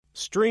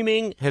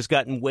Streaming has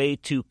gotten way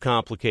too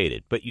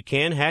complicated, but you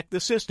can hack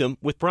the system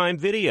with Prime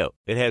Video.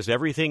 It has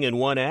everything in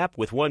one app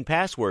with one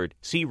password.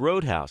 See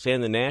Roadhouse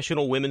and the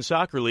National Women's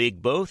Soccer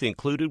League both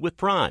included with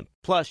Prime.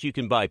 Plus, you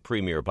can buy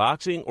Premier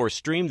Boxing or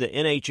stream the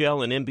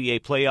NHL and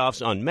NBA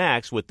playoffs on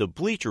Max with the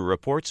Bleacher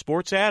Report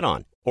Sports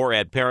add-on. Or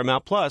add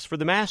Paramount Plus for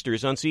the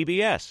Masters on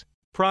CBS.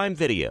 Prime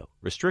Video.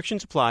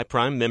 Restrictions apply.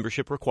 Prime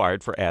membership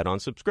required for add-on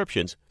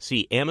subscriptions.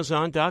 See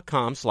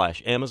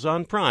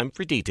Amazon.com/Amazon Prime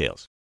for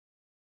details.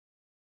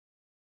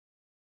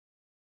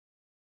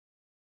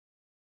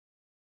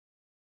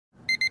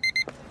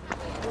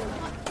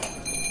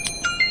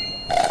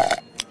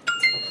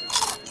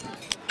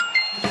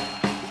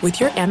 With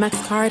your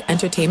Amex card,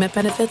 entertainment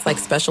benefits like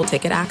special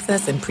ticket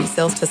access and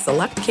pre-sales to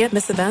select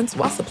can't-miss events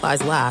while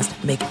supplies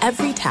last make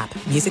every tap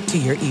music to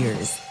your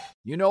ears.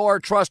 You know our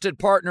trusted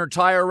partner,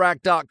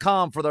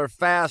 TireRack.com, for their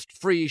fast,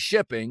 free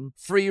shipping,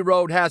 free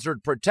road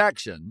hazard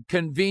protection,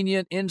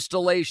 convenient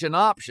installation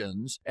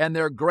options, and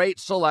their great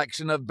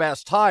selection of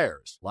best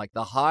tires, like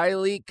the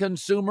highly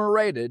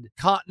consumer-rated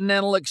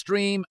Continental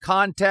Extreme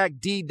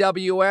Contact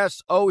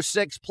DWS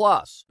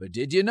 06+. But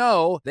did you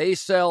know they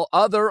sell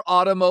other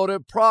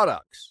automotive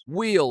products?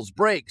 Wheels,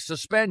 brakes,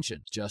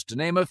 suspensions, just to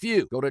name a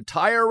few. Go to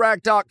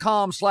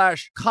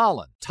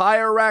TireRack.com/Colin.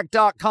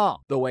 TireRack.com,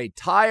 the way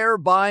tire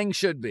buying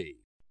should be.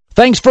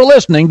 Thanks for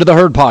listening to the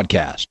Herd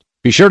Podcast.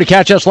 Be sure to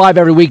catch us live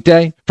every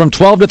weekday from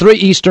 12 to 3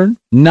 Eastern,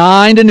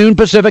 9 to noon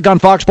Pacific on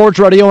Fox Sports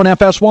Radio and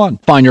FS1.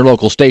 Find your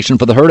local station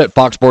for the Herd at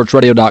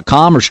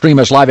foxsportsradio.com or stream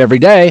us live every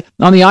day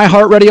on the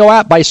iHeartRadio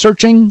app by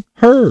searching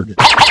Herd.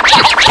 Now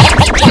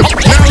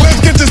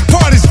let's get this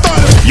party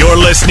started. You're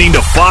listening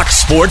to Fox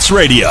Sports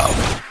Radio.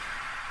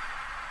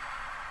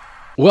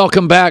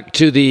 Welcome back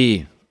to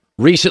the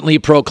recently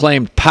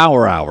proclaimed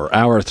Power Hour,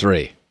 Hour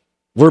 3.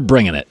 We're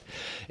bringing it.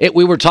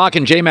 We were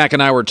talking, J-Mac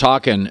and I were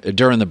talking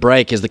during the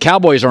break, is the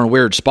Cowboys are in a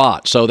weird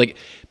spot. So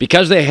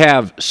because they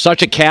have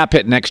such a cap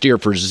hit next year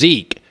for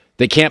Zeke,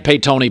 they can't pay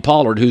Tony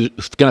Pollard, who's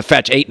going to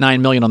fetch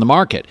 $8-9 million on the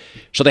market.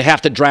 So they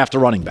have to draft a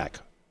running back.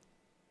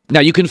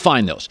 Now, you can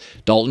find those.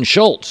 Dalton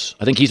Schultz,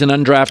 I think he's an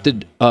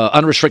undrafted,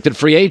 unrestricted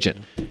free agent.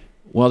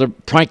 Well, they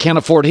probably can't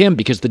afford him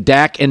because the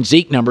Dak and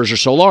Zeke numbers are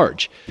so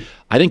large.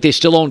 I think they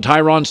still own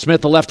Tyron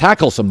Smith, the left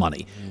tackle, some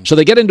money. So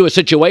they get into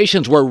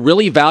situations where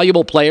really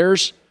valuable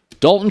players,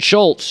 Dalton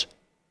Schultz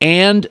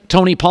and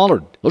Tony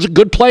Pollard, those are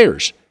good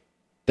players.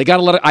 They got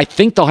to I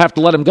think they'll have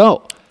to let him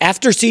go.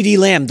 After CeeDee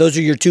Lamb, those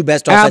are your two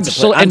best offensive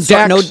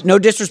players. No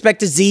disrespect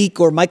to Zeke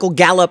or Michael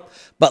Gallup,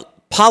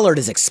 but Pollard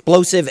is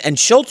explosive, and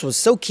Schultz was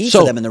so key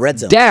for them in the red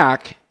zone.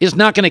 Dak is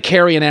not going to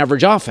carry an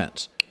average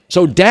offense.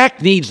 So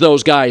Dak needs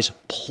those guys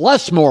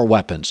plus more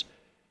weapons.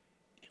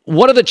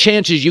 What are the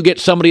chances you get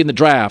somebody in the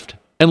draft,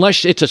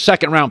 unless it's a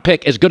second-round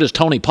pick, as good as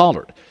Tony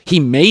Pollard? He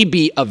may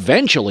be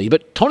eventually,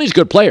 but Tony's a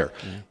good player.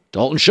 Yeah.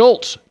 Dalton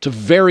Schultz, it's a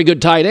very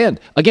good tight end.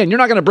 Again, you're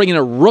not going to bring in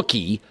a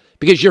rookie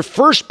because your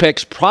first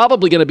pick's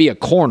probably going to be a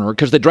corner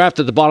because they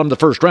drafted at the bottom of the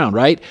first round,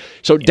 right?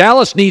 So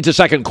Dallas needs a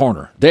second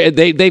corner.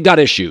 They've got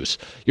issues.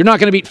 You're not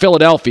going to beat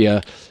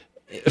Philadelphia.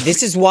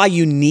 This is why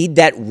you need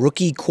that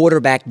rookie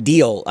quarterback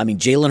deal. I mean,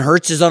 Jalen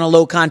Hurts is on a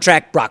low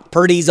contract. Brock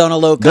Purdy's on a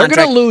low contract.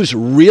 They're going to lose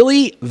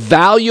really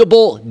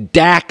valuable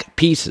Dak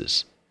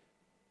pieces.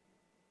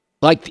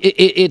 Like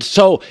it's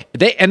so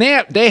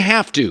they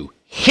have to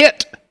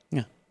hit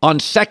on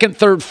second,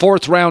 third,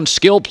 fourth round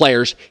skill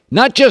players,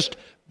 not just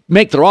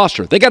make the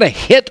roster. They got to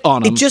hit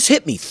on them. It just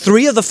hit me.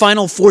 3 of the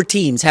final 4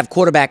 teams have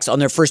quarterbacks on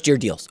their first year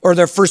deals or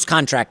their first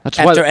contract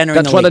after entering the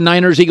league. That's why the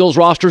Niners, Eagles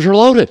rosters are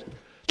loaded.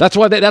 That's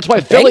why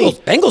Philly.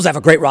 Bengals have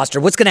a great roster.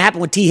 What's going to happen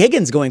with T.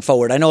 Higgins going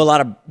forward? I know a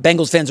lot of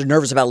Bengals fans are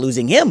nervous about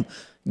losing him.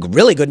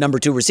 Really good number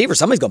 2 receiver.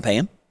 Somebody's going to pay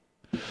him.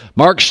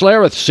 Mark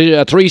Schlereth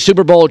with 3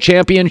 Super Bowl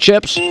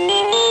championships.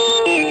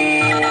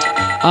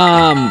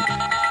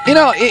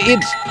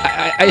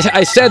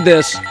 I said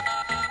this,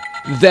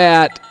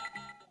 that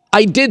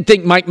I did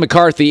think Mike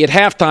McCarthy at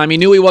halftime, he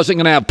knew he wasn't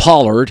going to have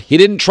Pollard. He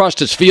didn't trust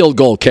his field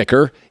goal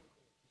kicker.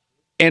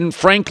 And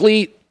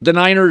frankly, the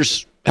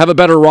Niners have a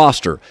better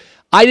roster.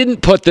 I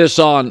didn't put this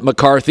on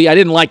McCarthy. I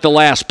didn't like the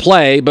last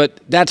play, but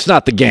that's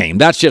not the game.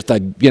 That's just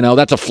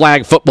that's a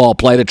flag football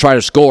play to try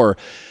to score.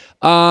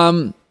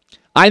 I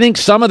think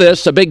some of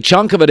this, a big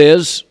chunk of it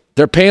is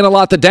they're paying a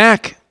lot to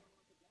Dak.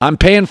 I'm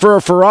paying for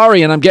a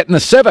Ferrari and I'm getting a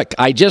Civic.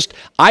 I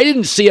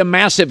didn't see a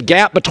massive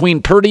gap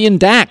between Purdy and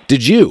Dak.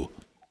 Did you?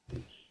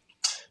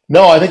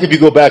 No, I think if you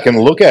go back and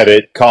look at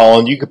it,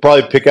 Colin, you could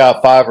probably pick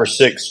out 5 or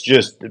 6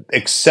 just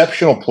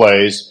exceptional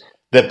plays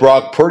that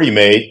Brock Purdy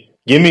made.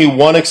 Give me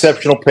one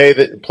exceptional play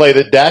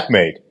that Dak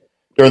made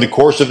during the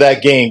course of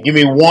that game. Give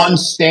me one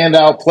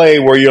standout play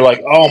where you're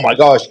like, oh my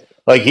gosh,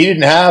 like he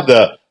didn't have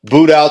the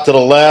boot out to the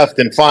left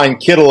and find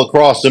Kittle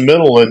across the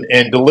middle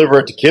and deliver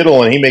it to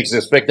Kittle and he makes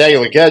a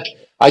spectacular catch.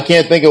 I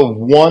can't think of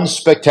one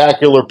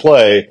spectacular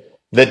play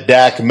that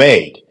Dak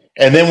made.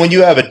 And then when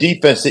you have a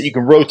defense that you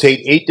can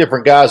rotate 8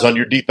 different guys on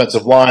your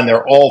defensive line,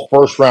 they're all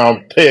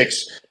first-round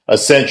picks,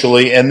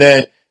 essentially, and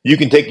then You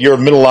can take your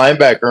middle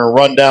linebacker and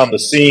run down the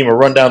seam or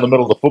run down the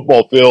middle of the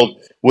football field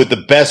with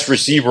the best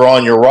receiver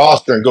on your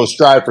roster and go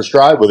stride for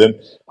stride with him.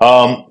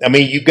 I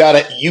mean, you've got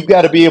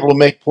to be able to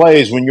make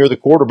plays when you're the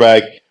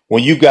quarterback.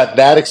 When you've got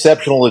that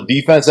exceptional a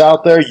defense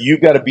out there,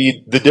 you've got to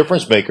be the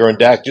difference maker, and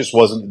Dak just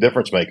wasn't the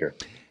difference maker.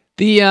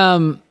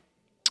 The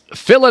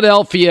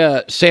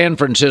Philadelphia San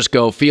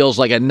Francisco feels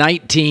like a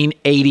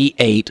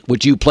 1988,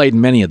 which you played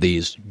many of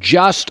these.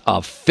 Just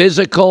a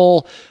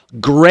physical,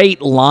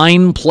 great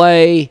line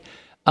play.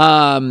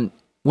 When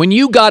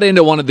you got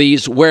into one of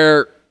these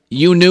where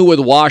you knew with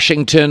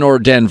Washington or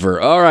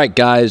Denver, all right,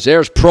 guys,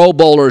 there's Pro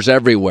Bowlers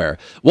everywhere.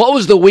 What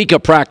was the week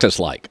of practice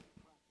like?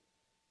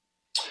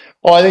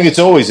 Well, I think it's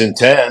always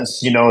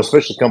intense,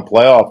 especially come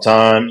playoff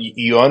time.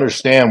 You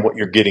understand what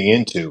you're getting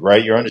into,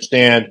 right? You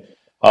understand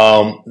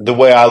the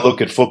way I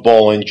look at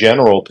football in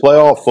general.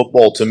 Playoff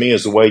football to me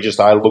is the way just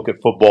I look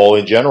at football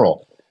in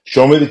general.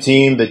 Show me the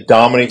team that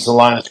dominates the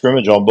line of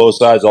scrimmage on both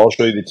sides. I'll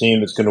show you the team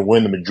that's going to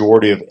win the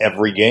majority of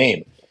every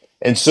game.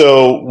 And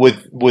so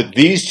with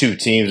these two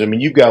teams, I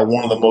mean, you've got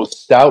one of the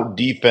most stout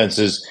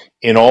defenses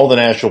in all the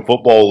National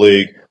Football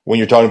League. When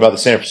you're talking about the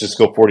San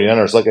Francisco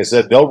 49ers, like I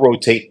said, they'll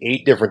rotate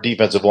 8 different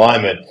defensive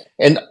linemen.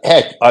 And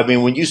heck, I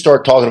mean, when you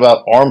start talking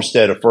about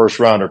Armstead, a first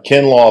rounder,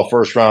 Kinlaw, a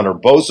first rounder,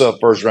 Bosa, a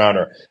first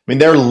rounder, I mean,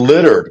 they're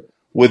littered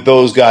with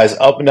those guys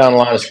up and down the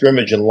line of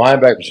scrimmage and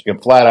linebackers who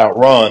can flat out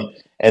run.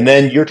 And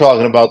then you're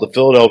talking about the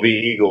Philadelphia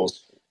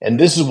Eagles, and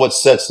this is what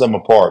sets them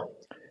apart.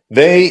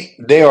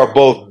 They are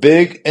both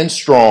big and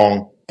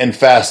strong and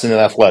fast and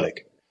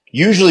athletic.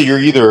 Usually you're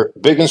either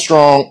big and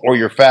strong or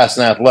you're fast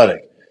and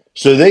athletic.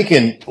 So they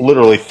can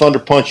literally thunder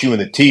punch you in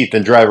the teeth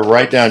and drive it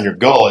right down your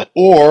gullet,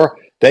 or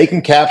they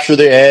can capture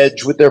the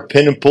edge with their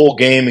pin and pull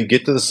game and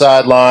get to the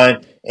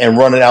sideline and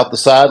run it out the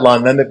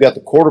sideline. Then they've got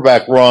the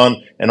quarterback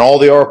run and all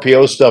the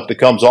RPO stuff that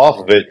comes off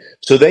of it.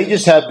 So they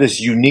just have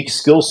this unique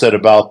skill set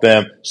about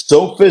them,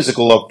 so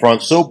physical up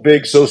front, so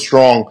big, so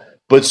strong,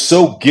 but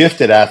so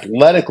gifted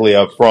athletically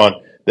up front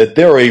that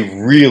they're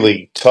a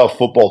really tough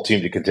football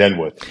team to contend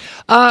with.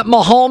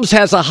 Mahomes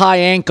has a high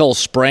ankle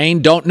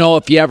sprain. Don't know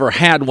if you ever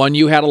had one.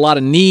 You had a lot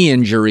of knee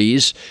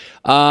injuries.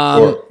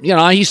 Sure.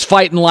 He's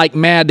fighting like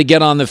mad to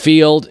get on the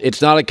field.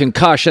 It's not a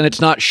concussion. It's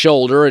not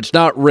shoulder. It's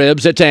not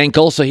ribs. It's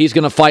ankle. So he's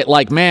going to fight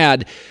like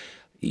mad.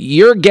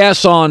 Your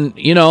guess on,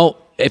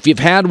 if you've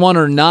had one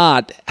or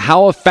not,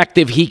 how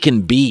effective he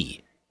can be?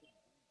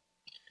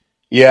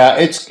 Yeah,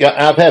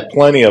 I've had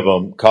plenty of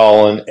them,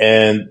 Colin,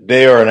 and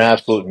they are an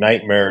absolute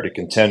nightmare to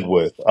contend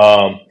with.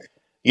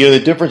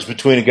 The difference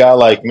between a guy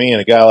like me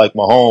and a guy like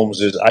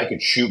Mahomes is I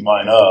can shoot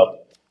mine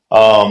up.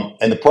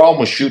 And the problem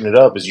with shooting it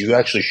up is you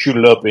actually shoot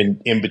it up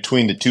in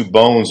between the two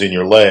bones in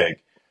your leg,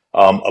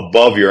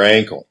 above your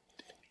ankle.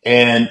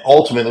 And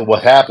ultimately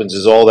what happens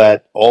is all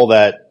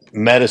that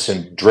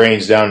medicine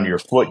drains down into your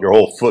foot. Your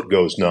whole foot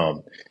goes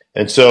numb.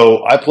 And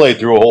so I played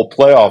through a whole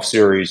playoff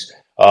series,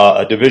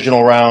 a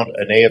divisional round,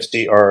 an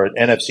AFC or an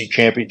NFC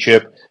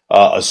championship,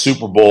 a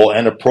Super Bowl,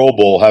 and a Pro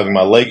Bowl, having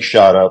my leg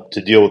shot up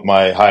to deal with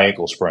my high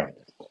ankle sprain.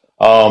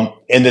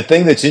 And the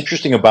thing that's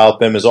interesting about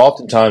them is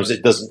oftentimes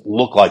it doesn't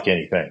look like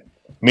anything,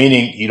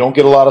 meaning you don't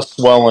get a lot of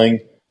swelling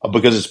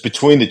because it's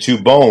between the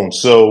two bones.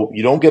 So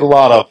you don't get a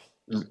lot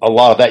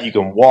of that. You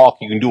can walk,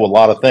 you can do a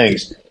lot of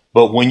things.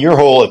 But when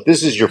if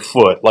this is your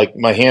foot, like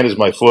my hand is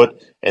my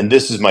foot and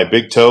this is my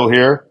big toe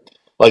here,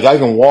 like I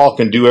can walk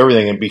and do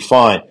everything and be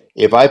fine.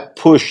 If I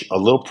push a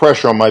little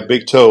pressure on my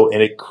big toe and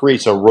it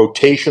creates a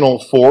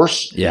rotational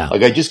force,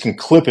 like I just can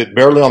clip it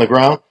barely on the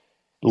ground.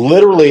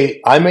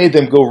 Literally, I made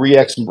them go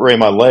re-x-ray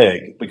my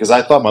leg because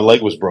I thought my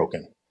leg was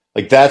broken.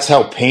 Like that's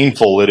how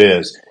painful it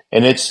is.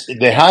 And it's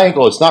the high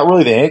ankle. It's not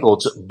really the ankle.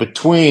 It's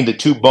between the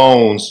two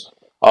bones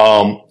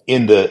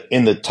in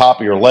the top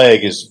of your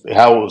leg is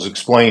how it was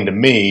explained to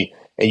me.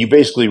 And you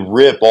basically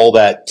rip all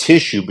that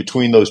tissue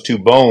between those two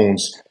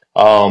bones,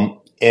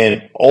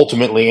 and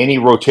ultimately any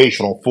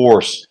rotational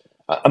force.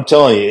 I'm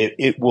telling you,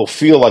 it will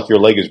feel like your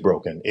leg is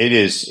broken. It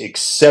is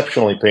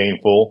exceptionally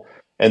painful.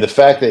 And the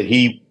fact that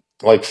he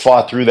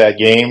fought through that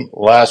game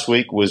last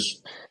week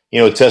was,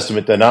 a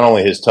testament to not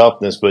only his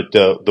toughness, but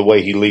the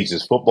way he leads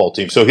his football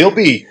team. So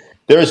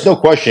there is no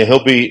question,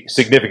 he'll be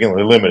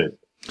significantly limited.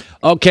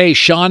 Okay,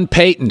 Sean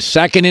Payton,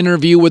 second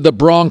interview with the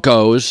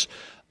Broncos.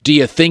 Do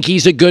you think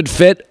he's a good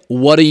fit?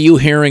 What are you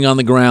hearing on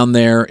the ground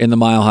there in the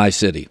Mile High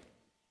City?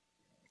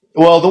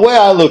 Well, the way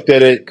I looked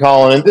at it,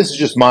 Colin, and this is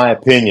just my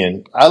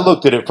opinion, I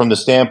looked at it from the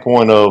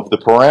standpoint of the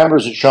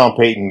parameters that Sean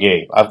Payton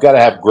gave. I've got to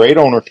have great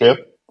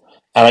ownership,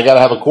 and I got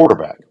to have a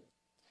quarterback.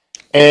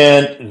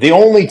 And the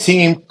only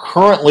team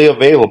currently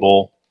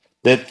available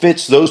that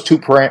fits those two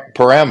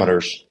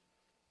parameters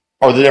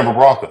are the Denver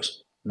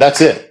Broncos. That's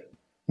it.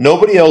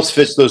 Nobody else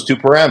fits those two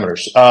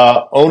parameters.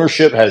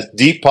 Ownership has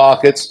deep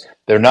pockets.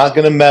 They're not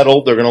going to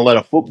meddle. They're going to let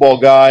a football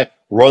guy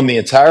run the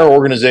entire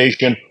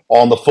organization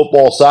on the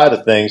football side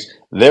of things.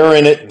 They're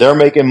in it. They're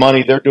making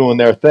money. They're doing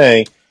their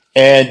thing.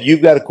 And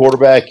you've got a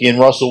quarterback in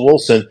Russell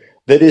Wilson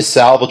that is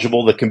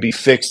salvageable, that can be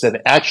fixed,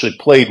 that actually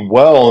played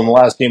well in the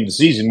last game of the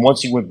season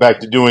once he went back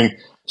to doing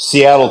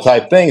Seattle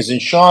type things.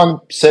 And Sean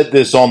said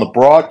this on the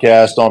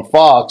broadcast on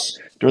Fox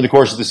during the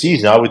course of the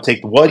season. I would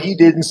take what he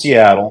did in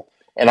Seattle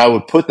and I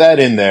would put that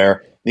in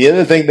there. The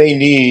other thing they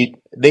need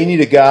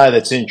a guy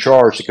that's in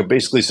charge that can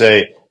basically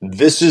say,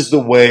 this is the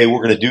way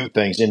we're going to do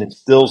things, and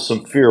instill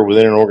some fear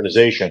within an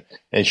organization.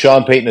 And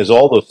Sean Payton has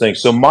all those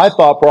things. So my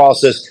thought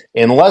process,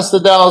 unless the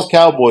Dallas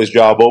Cowboys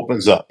job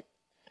opens up,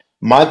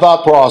 my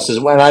thought process,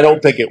 and I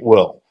don't think it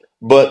will,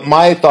 but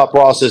my thought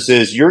process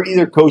is you're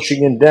either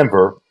coaching in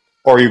Denver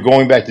or you're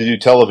going back to do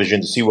television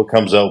to see what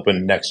comes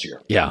open next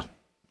year. Yeah.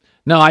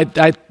 No, I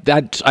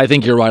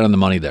think you're right on the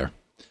money there.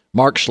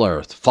 Mark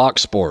Schlereth,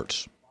 Fox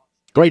Sports.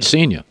 Great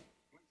seeing you.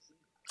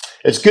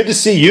 It's good to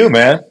see you,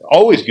 man.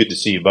 Always good to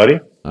see you, buddy.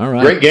 All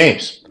right. Great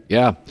games.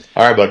 Yeah.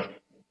 All right, bud.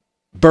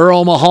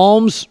 Burrow,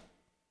 Mahomes,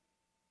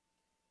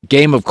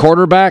 game of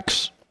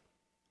quarterbacks.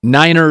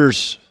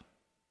 Niners,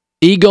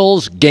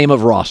 Eagles, game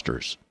of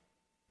rosters.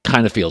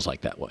 Kind of feels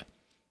like that way.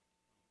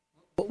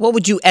 What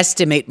would you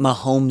estimate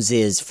Mahomes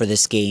is for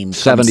this game?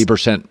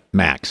 70%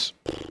 max.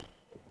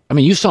 I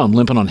mean, you saw him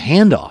limping on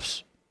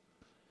handoffs.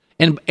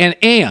 And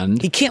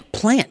he can't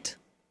plant.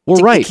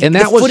 Well, right, and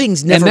that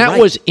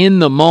was in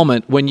the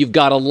moment when you've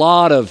got a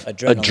lot of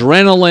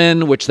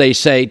adrenaline, which they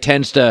say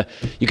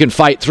you can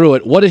fight through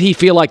it. What did he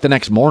feel like the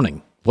next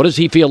morning? What does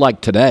he feel like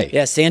today?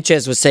 Yeah,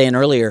 Sanchez was saying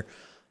earlier,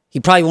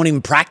 he probably won't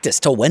even practice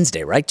till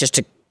Wednesday, right? Just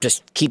to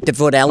keep the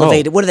foot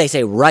elevated. Oh. What do they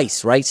say?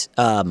 Rest,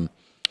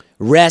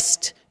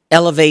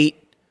 elevate,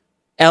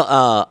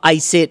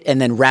 ice it, and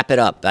then wrap it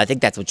up. I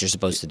think that's what you're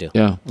supposed to do.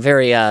 Yeah,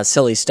 very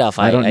silly stuff.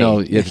 I don't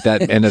know if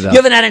that ended up. You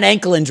haven't had an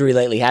ankle injury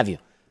lately, have you?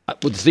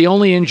 It's the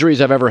only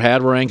injuries I've ever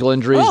had were ankle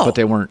injuries, but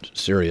they weren't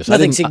serious.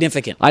 Nothing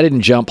significant. I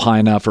didn't jump high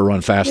enough or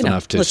run fast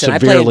enough to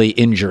severely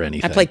injure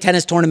anything. I played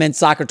tennis tournaments,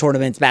 soccer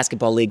tournaments,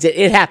 basketball leagues.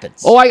 It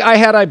happens. Oh,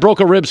 I broke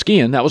a rib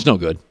skiing. That was no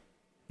good.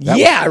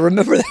 I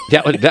remember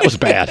that. That was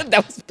bad.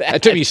 That was bad.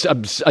 It took me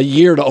a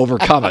year to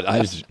overcome it. I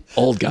was an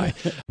old guy.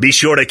 Be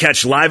sure to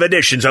catch live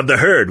editions of The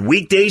Herd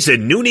weekdays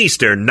at noon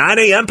Eastern, 9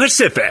 a.m.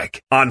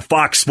 Pacific on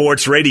Fox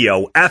Sports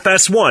Radio,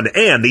 FS1,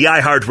 and the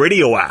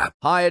iHeartRadio app.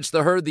 Hi, it's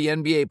The Herd. The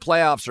NBA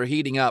playoffs are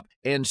heating up,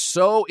 and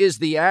so is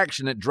the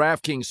action at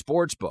DraftKings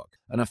Sportsbook,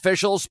 an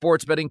official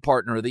sports betting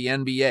partner of the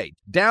NBA.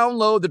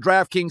 Download the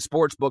DraftKings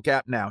Sportsbook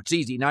app now. It's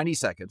easy, 90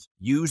 seconds.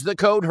 Use the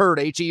code HERD,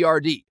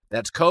 H-E-R-D.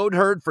 That's code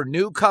HERD for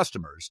new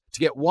customers to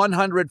get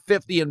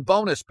 $150 in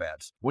bonus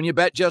bets when you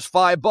bet just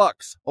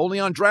 $5. Only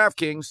on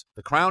DraftKings.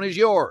 The crown is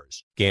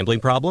yours.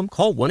 Gambling problem?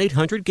 Call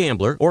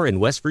 1-800-GAMBLER or in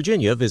West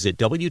Virginia, visit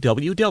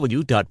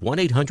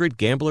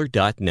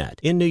www.1800gambler.net.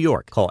 In New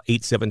York, call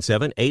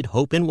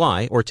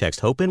 877-8-HOPE-NY or text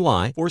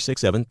HOPE-NY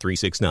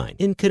 467-369.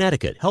 In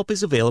Connecticut, help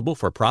is available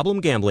for problem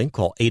gambling.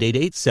 Call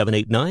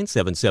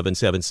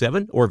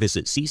 888-789-7777 or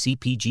visit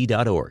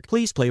ccpg.org.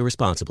 Please play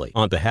responsibly.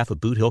 On behalf of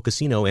Boot Hill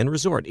Casino and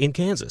Resort in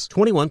Kansas,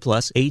 21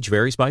 plus, age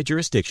varies by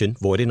jurisdiction,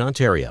 void in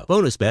Ontario.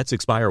 Bonus bets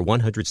expire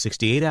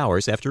 168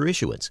 hours after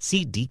issuance.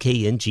 See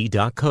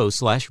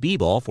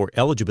dkng.co/bball for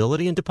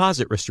eligibility and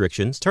deposit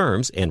restrictions,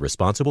 terms, and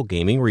responsible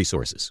gaming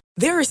resources.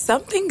 There are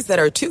some things that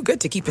are too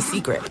good to keep a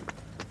secret.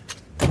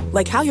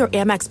 Like how your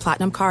Amex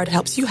Platinum card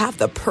helps you have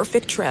the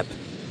perfect trip.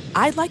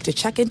 I'd like to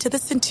check into the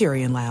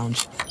Centurion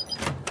Lounge.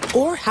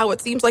 Or how it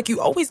seems like you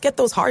always get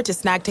those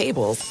hard-to-snag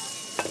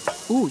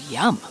tables. Ooh,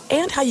 yum.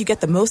 And how you get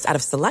the most out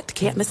of select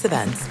can't-miss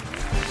events.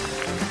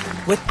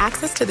 With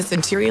access to the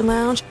Centurion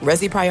Lounge,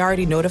 Resi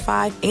Priority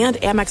Notified, and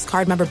Amex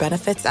card member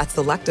benefits at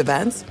select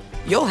events,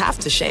 you'll have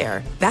to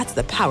share. That's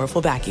the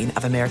powerful backing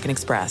of American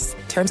Express.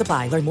 Terms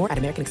apply. Learn more at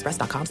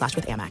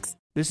americanexpress.com/withAmex.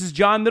 This is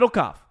John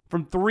Middlecoff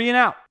from 3 and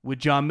Out with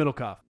John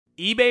Middlecoff.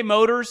 eBay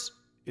Motors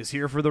is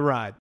here for the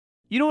ride.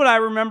 You know what I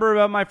remember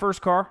about my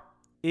first car?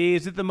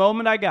 Is at the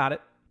moment I got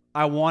it,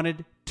 I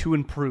wanted to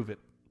improve it.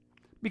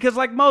 Because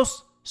like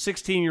most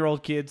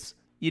 16-year-old kids,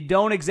 you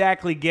don't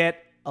exactly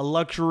get a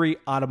luxury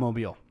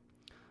automobile.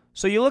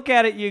 So you look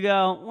at it, you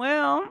go,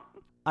 well,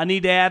 I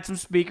need to add some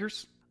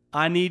speakers.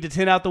 I need to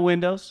tint out the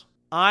windows.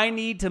 I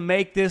need to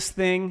make this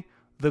thing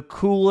the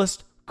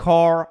coolest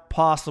car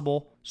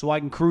possible so I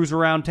can cruise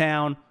around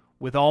town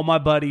with all my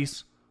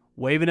buddies,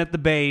 waving at the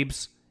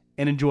babes,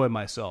 and enjoy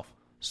myself.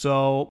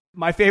 So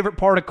my favorite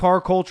part of car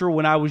culture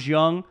when I was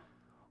young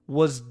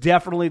was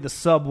definitely the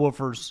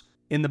subwoofers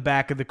in the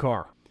back of the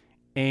car.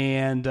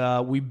 And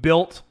we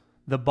built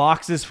the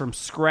boxes from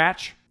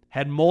scratch,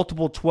 had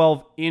multiple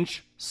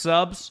 12-inch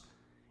subs,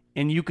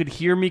 and you could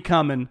hear me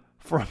coming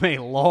from a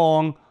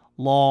long,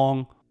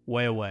 long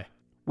way away.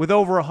 With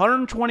over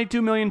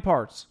 122 million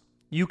parts,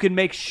 you can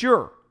make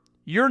sure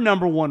your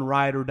number one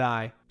ride or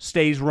die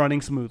stays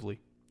running smoothly.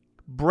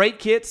 Brake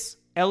kits,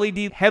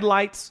 LED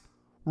headlights,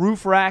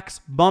 roof racks,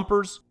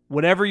 bumpers,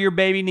 whatever your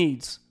baby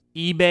needs,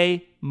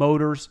 eBay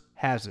Motors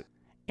has it.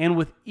 And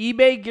with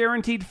eBay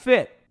Guaranteed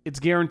Fit, it's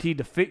guaranteed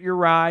to fit your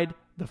ride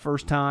the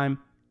first time,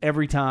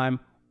 every time,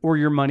 or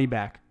your money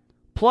back.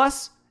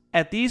 Plus,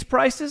 at these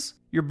prices,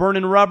 you're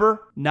burning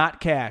rubber,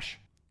 not cash.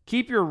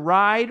 Keep your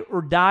ride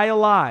or die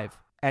alive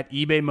at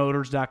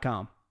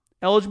ebaymotors.com.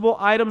 Eligible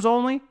items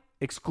only.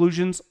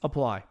 Exclusions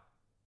apply.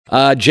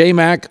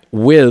 J-Mac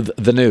with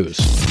the news.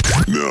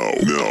 No.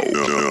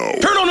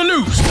 Turn on the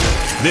news.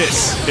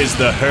 This is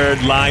the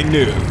Herd Line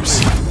News.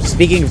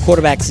 Speaking of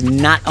quarterbacks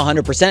not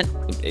 100%,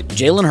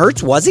 Jalen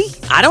Hurts, was he?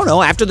 I don't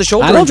know. After the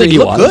shoulder I don't injury, think he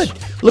looked was.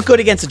 good. Looked good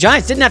against the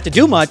Giants. Didn't have to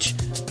do much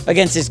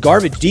against this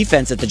garbage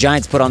defense that the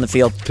Giants put on the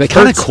field. They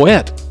kind of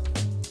quit.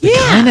 Yeah.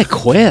 Kind of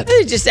quit.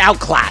 They're just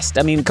outclassed.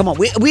 I mean, come on.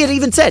 We had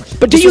even said,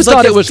 but you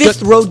thought it was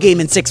fifth road game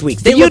in 6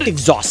 weeks. They looked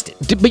exhausted.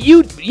 But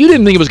you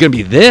didn't think it was going to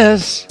be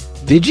this,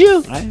 did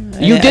you? I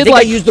think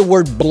I used the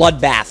word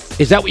bloodbath.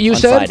 Is that what you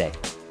said? Friday.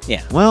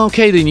 Yeah. Well,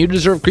 okay, then you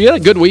had a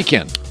good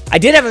weekend. I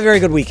did have a very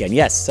good weekend,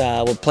 yes.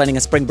 We're planning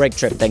a spring break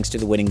trip thanks to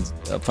the winnings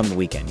from the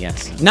weekend,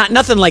 yes.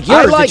 Nothing like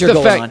yours that you're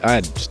going on.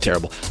 It's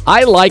terrible.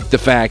 I like the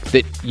fact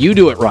that you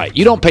do it right.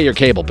 You don't pay your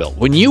cable bill.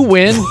 When you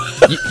win,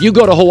 you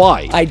go to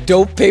Hawaii. I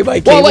don't pay my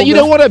cable bill. Well, you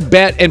don't want to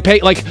bet and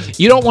pay.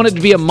 You don't want it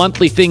to be a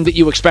monthly thing that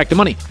you expect the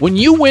money. When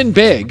you win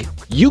big,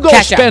 you go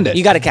spend it.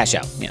 You got to cash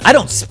out. Yeah. I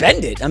don't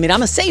spend it. I mean,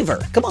 I'm a saver.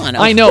 Come on.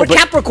 I know. We're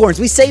Capricorns.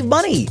 We save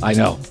money. I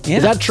know. Yeah.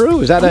 Is that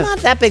true? I'm not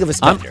that big of a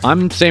spender.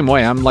 I'm the same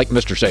way. I'm like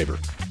Mr. Saver.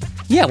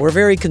 Yeah, we're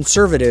very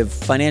conservative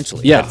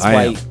financially. Yeah, that's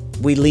why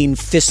we lean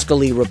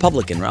fiscally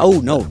Republican. Oh,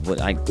 no,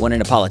 I went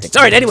into politics.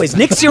 All right, anyways,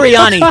 Nick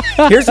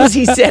Sirianni, here's what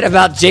he said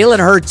about Jalen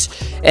Hurts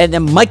and the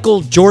Michael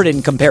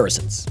Jordan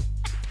comparisons.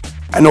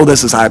 I know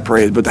this is high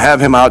praise, but to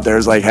have him out there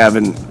is like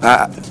having,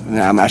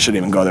 I shouldn't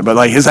even go there,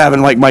 but he's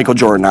having Michael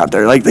Jordan out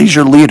there. He's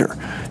your leader.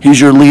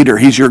 He's your leader.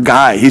 He's your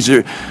guy. He's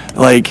your,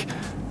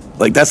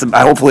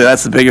 hopefully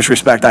that's the biggest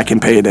respect I can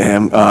pay to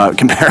him,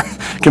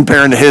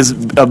 comparing to his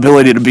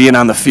ability to being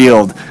on the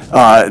field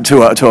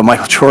to a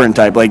Michael Jordan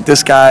type.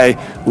 This guy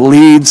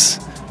leads.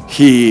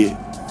 He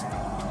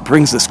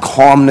brings this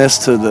calmness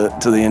to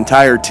the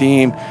entire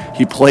team.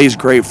 He plays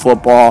great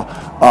football.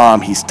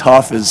 He's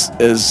tough as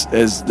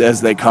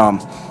they come.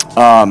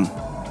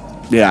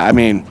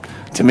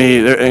 To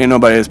me, there ain't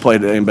nobody has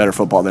played any better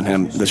football than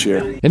him this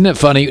year. Isn't it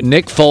funny?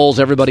 Nick Foles,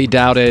 everybody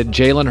doubted.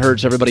 Jalen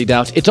Hurts, everybody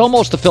doubts. It's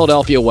almost the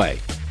Philadelphia way,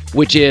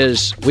 which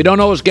is we don't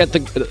always get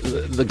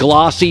the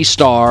glossy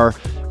star.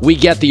 We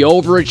get the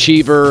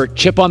overachiever,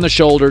 chip on the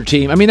shoulder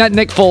team. I mean, that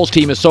Nick Foles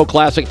team is so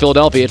classic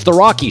Philadelphia. It's the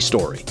Rocky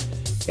story.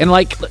 And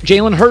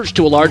Jalen Hurts,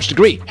 to a large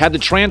degree, had the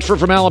transfer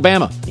from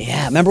Alabama.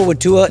 Yeah, remember when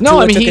Tua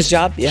took his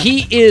job? Yeah.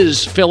 He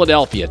is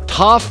Philadelphia.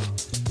 Tough,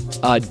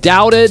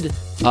 doubted,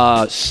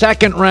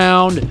 second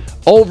round,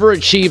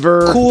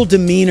 overachiever. Cool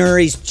demeanor.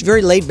 He's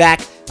very laid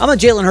back. I'm a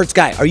Jalen Hurts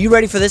guy. Are you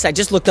ready for this? I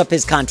just looked up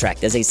his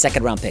contract as a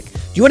second-round pick. Do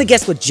you want to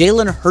guess what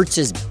Jalen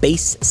Hurts'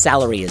 base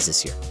salary is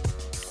this year?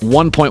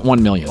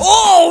 $1.1 million.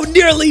 Oh,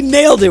 nearly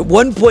nailed it.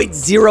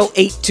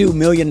 $1.082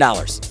 million.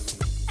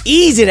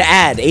 Easy to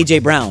add A.J.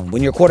 Brown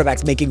when your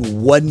quarterback's making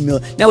 $1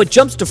 million. Now, it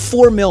jumps to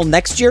 $4 million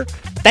next year.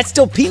 That's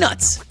still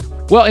peanuts.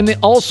 Well, and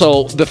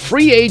also, the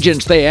free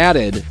agents they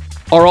added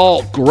are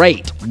all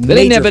great.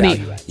 They didn't have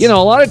any, a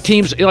lot of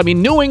teams,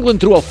 New England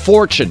threw a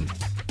fortune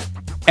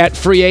at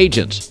free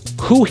agents.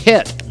 Who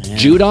hit? Yeah.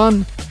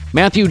 Judon?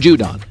 Matthew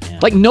Judon.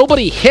 Yeah.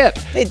 Nobody hit.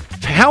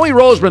 Howie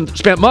Roseman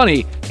spent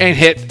money and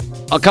hit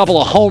a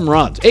couple of home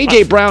runs.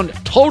 A.J. Brown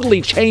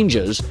totally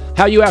changes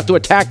how you have to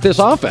attack this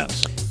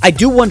offense. I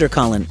do wonder,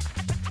 Colin,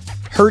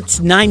 Hurts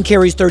 9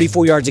 carries,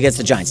 34 yards against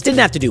the Giants. Didn't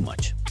have to do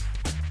much.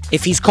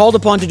 If he's called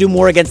upon to do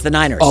more against the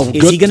Niners,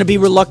 is he going to be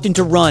reluctant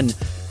to run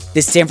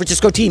this San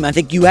Francisco team? I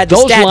think you had the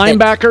those stat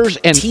linebackers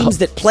and teams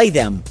that play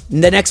them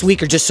the next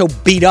week are just so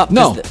beat up.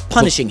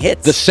 Punishing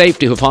hits. The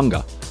safety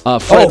Hufanga,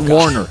 Fred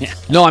Warner. Yeah.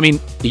 No,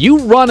 you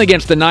run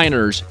against the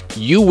Niners,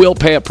 you will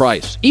pay a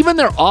price. Even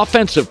their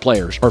offensive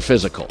players are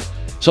physical.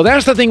 So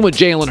that's the thing with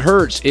Jalen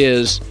Hurts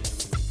is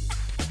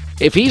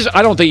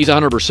I don't think he's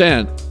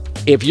 100%.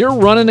 If you're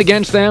running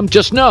against them,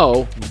 just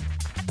know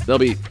they'll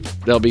be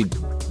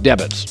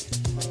debits.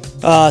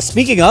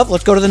 Speaking of,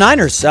 let's go to the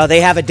Niners.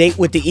 They have a date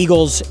with the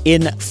Eagles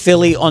in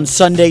Philly on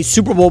Sunday.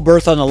 Super Bowl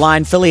berth on the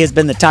line. Philly has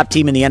been the top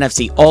team in the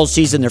NFC all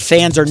season. Their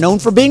fans are known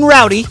for being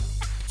rowdy.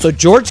 So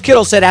George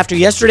Kittle said after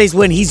yesterday's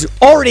win, he's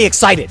already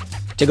excited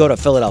to go to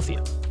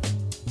Philadelphia.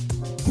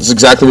 This is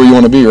exactly where you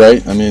want to be, right?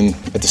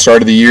 At the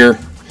start of the year,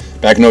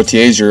 back in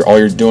OTAs, all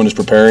you're doing is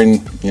preparing,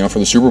 for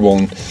the Super Bowl.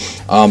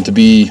 And to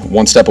be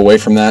one step away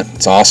from that,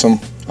 it's awesome.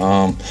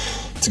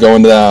 To go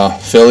into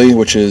Philly,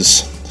 which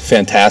is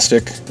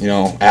fantastic,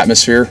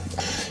 atmosphere.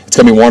 It's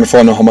going to be wonderful.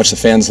 I know how much the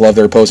fans love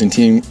their opposing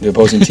team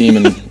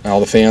and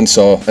all the fans.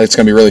 So it's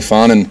going to be really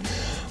fun, and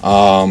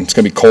it's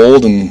going to be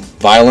cold and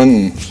violent,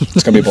 and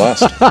it's going to be a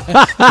blast.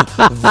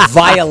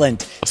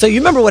 Violent. So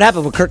you remember what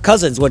happened when Kirk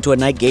Cousins went to a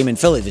night game in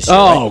Philly this year,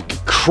 right?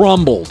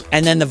 Crumbled.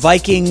 And then the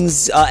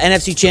Vikings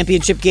NFC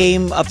Championship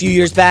game a few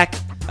years back.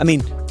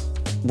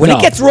 When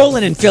it gets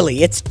rolling in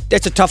Philly, it's a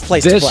tough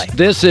place to play.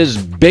 This is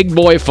big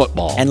boy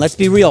football. And let's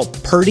be real,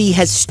 Purdy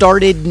has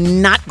started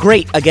not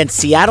great against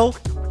Seattle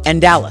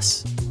and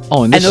Dallas.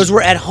 Oh, and those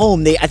were at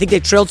home. I think they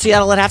trailed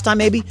Seattle at halftime,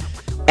 maybe.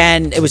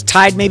 And it was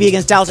tied maybe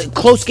against Dallas.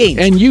 Close games.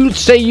 And you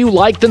say you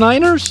like the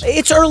Niners?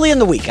 It's early in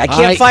the week. I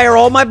can't fire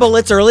all my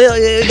bullets early.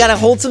 Got to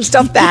hold some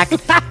stuff back.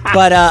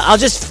 But I'll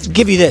just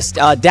give you this.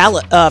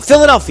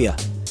 Philadelphia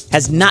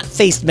has not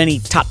faced many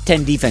top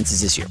 10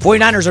 defenses this year.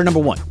 49ers are number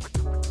 1.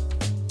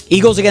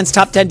 Eagles against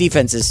top 10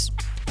 defenses,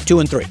 2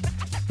 and 3.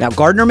 Now,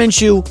 Gardner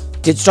Minshew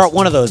did start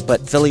one of those,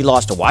 but Philly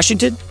lost to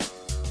Washington.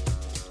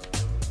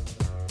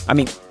 I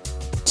mean,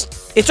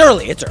 it's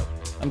early.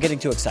 I'm getting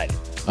too excited.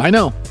 I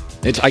know.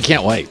 I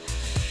can't wait.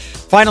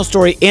 Final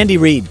story, Andy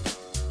Reid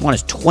won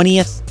his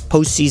 20th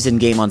postseason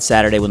game on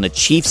Saturday when the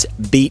Chiefs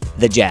beat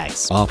the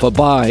Jags. Off a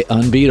bye,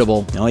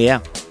 unbeatable. Oh,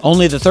 yeah.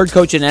 Only the third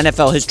coach in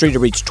NFL history to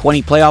reach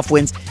 20 playoff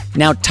wins,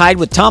 now tied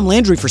with Tom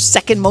Landry for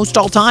second most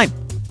all time,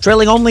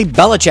 trailing only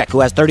Belichick,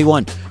 who has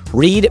 31.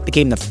 Reid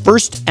became the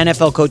first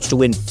NFL coach to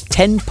win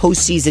 10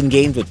 postseason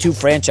games with 2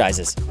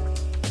 franchises.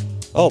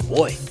 Oh,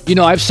 boy. You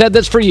know, I've said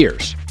this for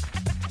years.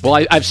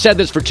 Well, I've said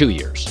this for 2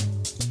 years.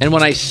 And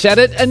when I said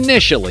it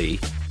initially,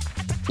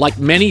 like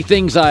many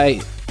things I'm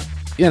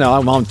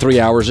on 3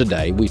 hours a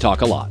day. We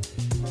talk a lot.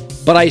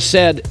 But I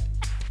said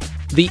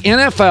the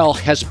NFL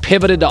has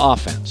pivoted to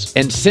offense.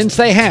 And since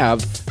they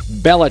have,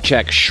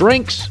 Belichick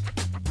shrinks,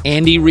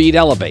 Andy Reid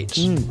elevates.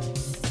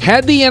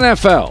 Had the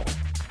NFL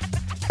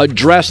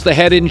addressed the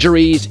head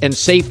injuries and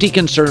safety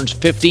concerns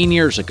 15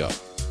 years ago,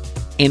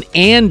 and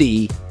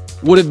Andy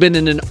would have been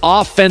in an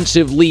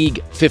offensive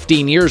league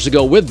 15 years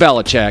ago with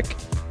Belichick,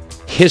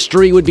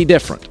 history would be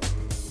different.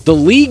 The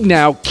league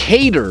now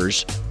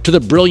caters to the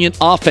brilliant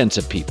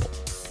offensive people.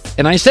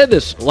 And I said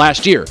this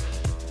last year.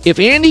 If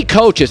Andy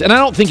coaches, and I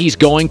don't think he's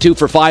going to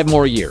for 5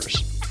 more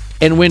years,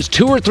 and wins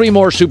 2 or 3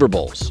 more Super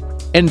Bowls,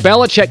 and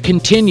Belichick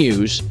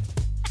continues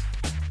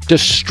to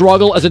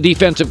struggle as a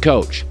defensive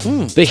coach,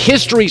 the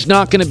history's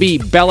not going to be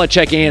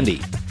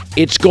Belichick-Andy.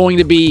 It's going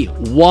to be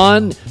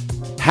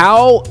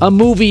how a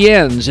movie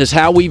ends is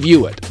how we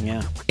view it.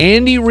 Yeah.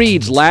 Andy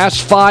Reid's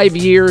last 5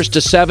 years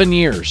to 7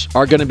 years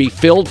are going to be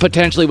filled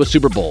potentially with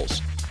Super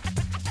Bowls.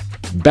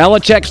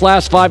 Belichick's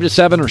last 5 to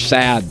 7 are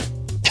sad.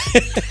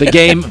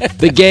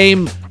 The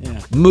game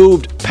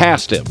moved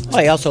past him.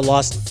 Well, he also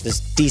lost this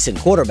decent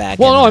quarterback.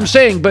 Well, no, I'm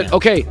saying, but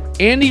okay,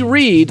 Andy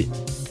Reid,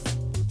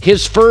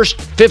 his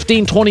first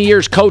 15, 20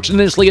 years coaching in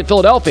this league at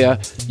Philadelphia,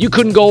 you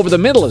couldn't go over the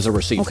middle as a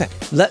receiver. Okay,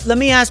 let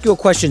me ask you a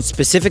question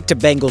specific to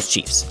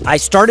Bengals-Chiefs. I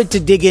started to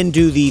dig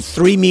into the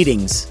 3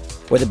 meetings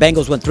where the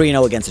Bengals went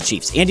 3-0 against the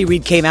Chiefs. Andy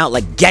Reid came out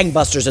like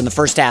gangbusters in the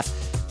first half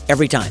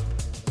every time.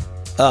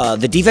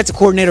 The defensive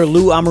coordinator,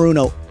 Lou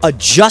Anarumo,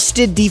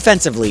 adjusted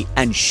defensively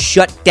and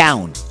shut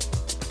down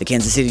the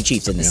Kansas City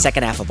Chiefs in the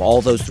second half of all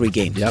those 3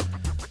 games. Yep.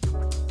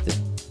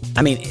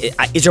 I mean,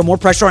 is there more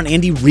pressure on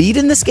Andy Reid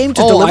in this game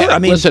to deliver?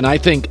 Listen, I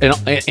think,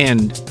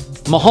 and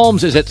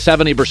Mahomes is at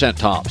 70%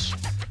 tops.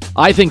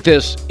 I think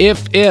this,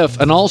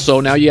 and also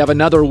now you have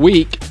another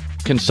week,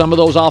 can some of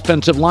those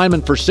offensive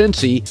linemen for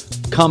Cincy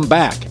come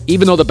back,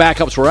 even though the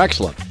backups were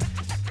excellent?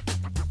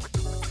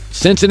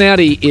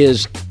 Cincinnati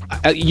is,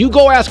 you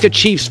go ask a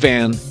Chiefs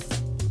fan,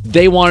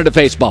 they wanted to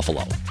face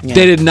Buffalo. Yeah.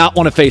 They did not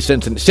want to face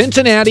Cincinnati.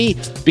 Cincinnati,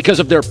 because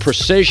of their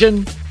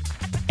precision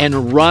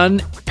and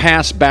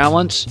run-pass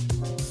balance,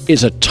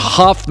 is a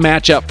tough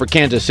matchup for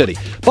Kansas City.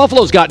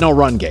 Buffalo's got no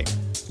run game.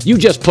 You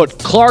just put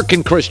Clark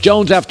and Chris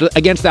Jones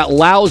against that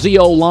lousy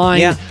O-line.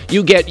 Yeah.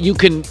 You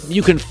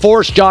can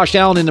force Josh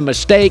Allen into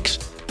mistakes.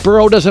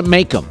 Burrow doesn't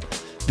make them.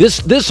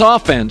 This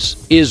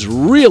offense is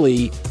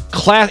really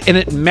class, and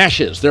it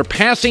meshes. Their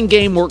passing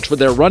game works with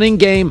their running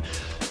game.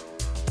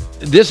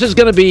 This is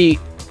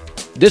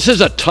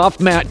a tough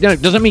match.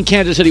 It doesn't mean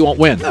Kansas City won't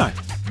win. No.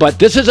 But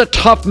this is a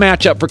tough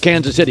matchup for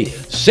Kansas City.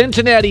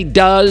 Cincinnati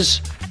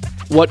does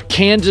what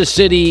Kansas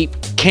City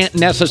can't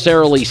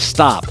necessarily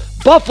stop.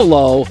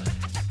 Buffalo,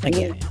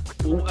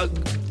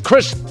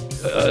 Chris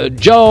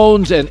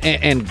Jones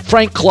and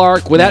Frank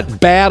Clark with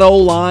that bad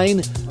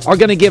O-line are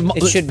going to give...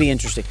 It should be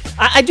interesting.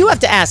 I do have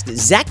to ask,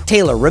 Zach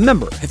Taylor,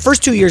 remember, his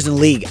first 2 years in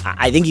the league,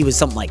 I think he was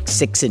something like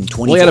 6-24.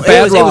 Well, he had a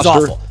bad roster. It was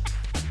awful.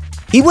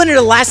 He went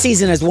into last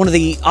season as one of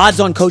the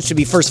odds-on coach to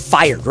be first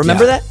fired.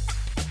 Remember that?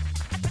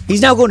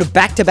 He's now going to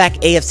back-to-back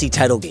AFC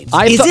title games.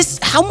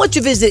 How much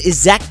of it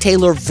is Zach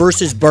Taylor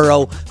versus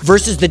Burrow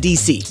versus the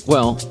DC?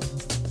 Well,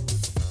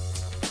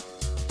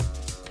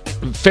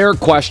 fair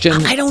question.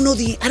 I don't know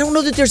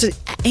that there's an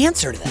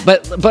answer to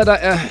that. But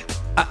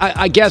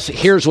I guess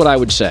here's what I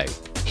would say.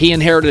 He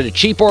inherited a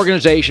cheap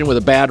organization with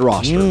a bad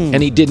roster,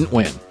 and he didn't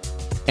win.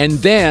 And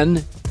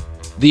then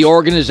the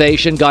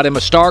organization got him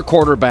a star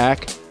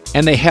quarterback,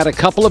 and they had a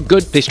couple of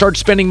they started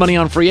spending money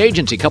on free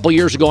agency a couple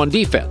years ago on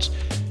defense.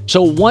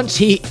 So once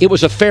it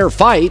was a fair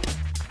fight,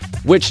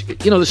 which, the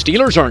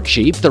Steelers aren't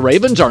cheap, the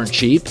Ravens aren't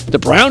cheap, the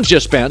Browns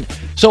just spent.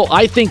 So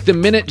I think the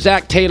minute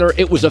Zach Taylor,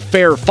 it was a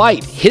fair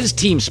fight. His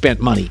team spent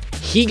money.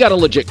 He got a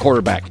legit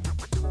quarterback.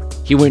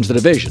 He wins the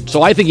division.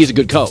 So I think he's a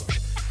good coach.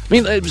 I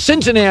mean,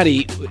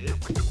 Cincinnati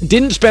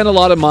didn't spend a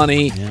lot of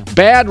money. Yeah.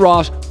 Bad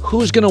roster.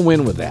 Who's going to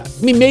win with that?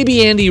 I mean,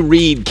 maybe Andy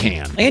Reid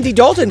can. Andy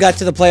Dalton got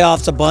to the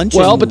playoffs a bunch.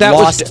 Well, but that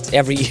lost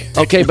every year.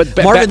 Okay, but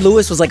Marvin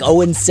Lewis was like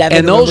 0-7.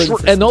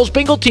 And those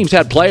Bengal teams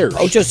had players.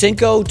 Ocho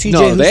Cinco, TJ.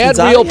 No, they had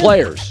real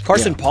players.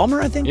 Carson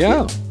Palmer, I think.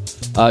 Yeah.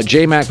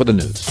 J-Mac with the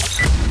news.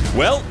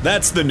 Well,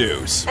 that's the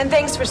news. And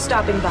thanks for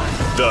stopping by.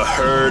 The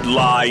Herd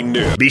Lie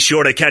News. Be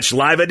sure to catch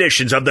live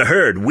editions of The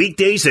Herd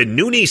weekdays at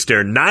noon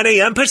Eastern, 9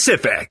 a.m.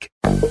 Pacific.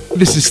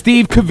 This is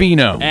Steve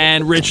Covino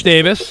and Rich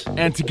Davis,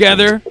 and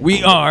together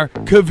we are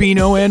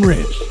Covino and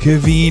Rich.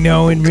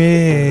 Covino and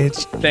Rich.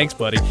 Thanks,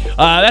 buddy.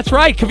 That's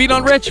right, Covino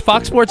and Rich,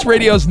 Fox Sports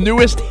Radio's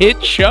newest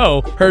hit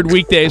show. Heard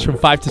weekdays from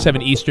 5 to 7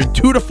 Eastern,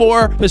 2 to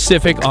 4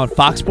 Pacific on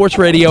Fox Sports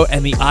Radio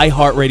and the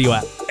iHeartRadio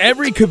app.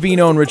 Every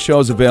Covino and Rich show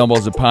is available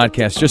as a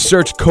podcast. Just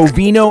search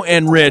Covino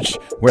and Rich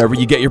wherever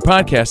you get your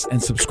podcasts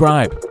and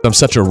subscribe. I'm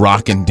such a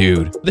rockin'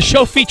 dude. The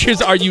show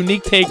features our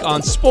unique take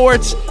on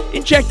sports,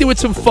 injected with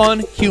some fun,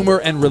 humor,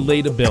 and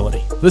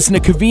relatability. Listen to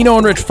Covino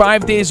and Rich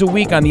 5 days a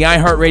week on the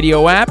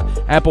iHeartRadio app,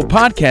 Apple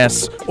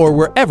Podcasts, or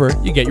wherever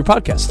you get your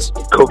podcasts.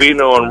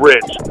 Covino and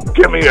Rich,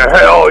 give me a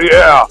hell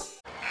yeah.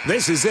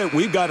 This is it.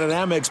 We've got an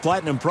Amex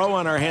Platinum Pro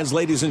on our hands,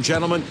 ladies and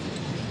gentlemen.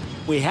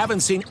 We haven't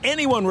seen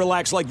anyone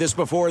relax like this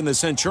before in the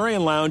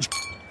Centurion Lounge.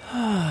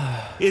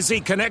 Is he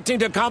connecting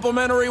to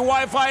complimentary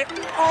Wi-Fi?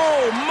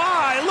 Oh,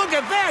 my! Look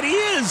at that! He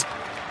is!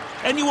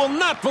 And you will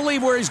not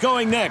believe where he's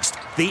going next.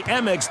 The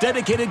Amex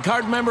dedicated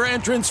card member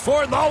entrance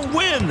for the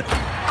win!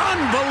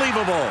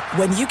 Unbelievable!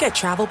 When you get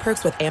travel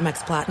perks with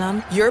Amex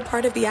Platinum, you're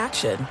part of the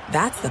action.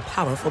 That's the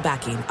powerful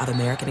backing of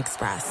American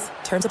Express.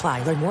 Terms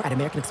apply. Learn more at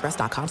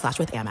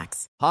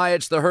americanexpress.com/withAmex. Hi,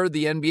 it's The Herd.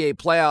 The NBA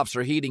playoffs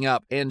are heating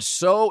up, and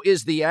so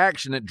is the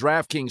action at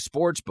DraftKings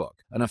Sportsbook,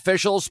 an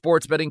official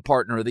sports betting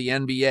partner of the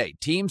NBA.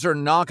 Teams are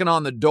knocking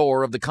on the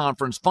door of the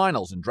conference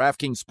finals, and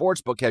DraftKings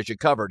Sportsbook has you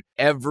covered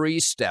every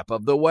step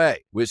of the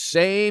way with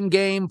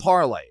same-game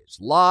parlays,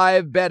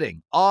 live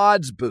betting,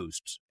 odds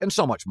boosts, and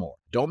so much more.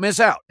 Don't miss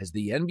out as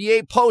the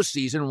NBA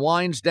postseason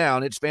winds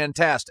down. It's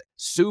fantastic.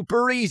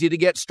 Super easy to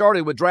get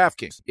started with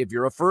DraftKings. If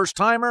you're a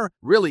first-timer,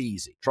 really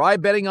easy. Try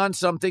betting on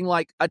something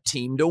like a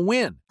team to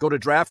win. Go to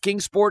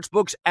DraftKings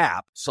Sportsbook's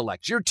app,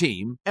 select your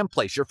team, and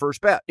place your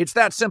first bet. It's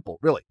that simple,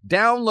 really.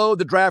 Download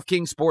the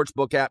DraftKings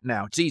Sportsbook app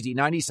now. It's easy,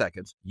 90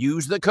 seconds.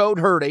 Use the code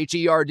HERD,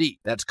 H-E-R-D.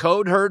 That's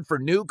code HERD for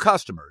new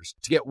customers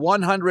to get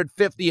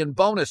 $150 in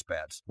bonus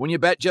bets when you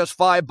bet just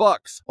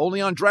 $5. Only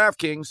on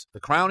DraftKings.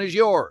 The crown is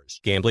yours.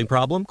 Gambling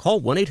problem?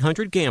 Call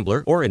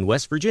 1-800-GAMBLER, or in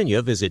West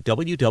Virginia, visit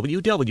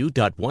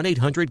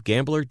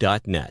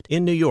www.1800gambler.net.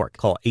 In New York,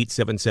 call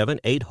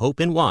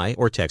 877-8-HOPE-NY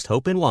or text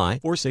HOPE-NY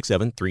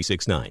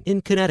 467-369. In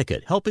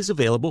Connecticut, help is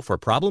available for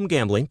problem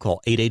gambling. Call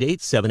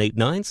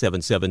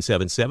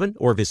 888-789-7777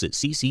 or visit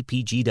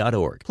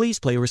ccpg.org. Please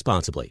play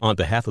responsibly. On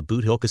behalf of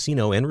Boot Hill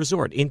Casino and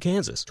Resort in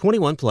Kansas,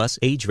 21 plus,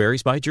 age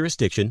varies by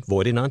jurisdiction,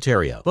 void in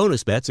Ontario.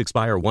 Bonus bets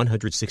expire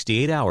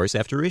 168 hours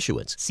after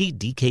issuance. See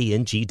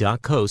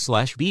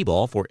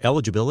dkng.co/bball for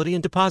eligibility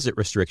and deposit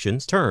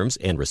restrictions, terms,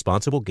 and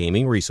responsible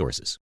gaming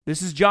resources.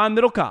 This is John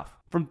Middlecoff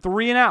from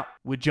 3 and Out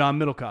with John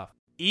Middlecoff.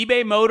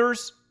 eBay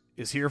Motors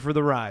is here for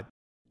the ride.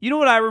 You know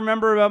what I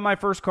remember about my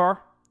first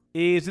car?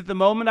 Is at the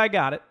moment I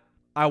got it,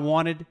 I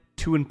wanted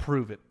to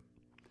improve it.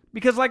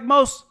 Because like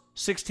most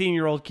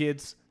 16-year-old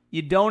kids,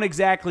 you don't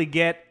exactly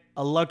get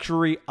a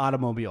luxury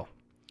automobile.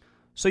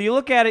 So you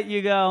look at it,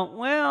 you go,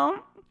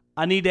 well,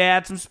 I need to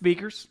add some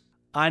speakers.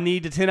 I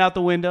need to tint out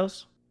the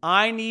windows.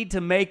 I need to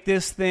make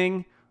this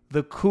thing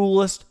the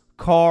coolest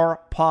car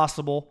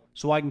possible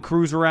so I can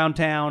cruise around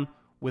town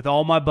with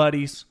all my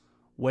buddies,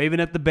 waving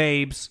at the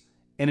babes,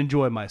 and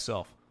enjoy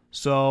myself.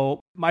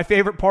 So my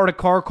favorite part of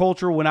car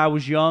culture when I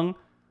was young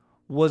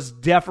was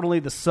definitely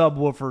the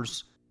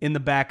subwoofers in the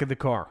back of the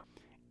car.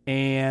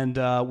 And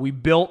we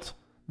built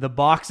the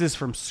boxes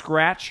from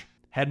scratch,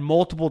 had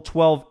multiple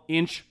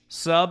 12-inch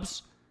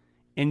subs,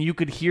 and you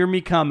could hear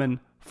me coming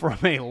from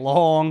a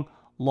long,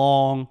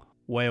 long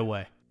way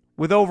away.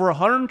 With over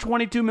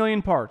 122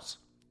 million parts,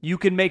 you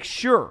can make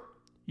sure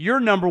your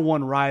number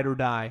one ride or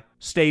die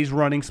stays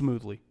running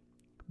smoothly.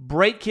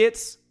 Brake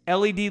kits,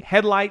 LED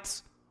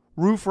headlights,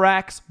 roof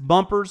racks,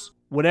 bumpers,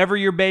 whatever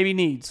your baby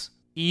needs,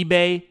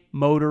 eBay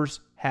Motors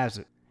has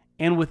it.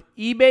 And with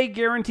eBay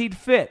Guaranteed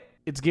Fit,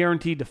 it's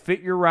guaranteed to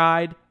fit your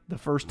ride the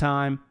first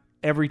time,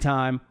 every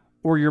time,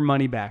 or your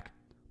money back.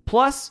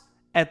 Plus,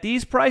 at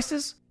these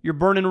prices, you're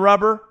burning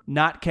rubber,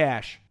 not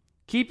cash.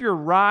 Keep your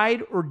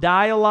ride or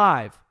die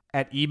alive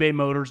at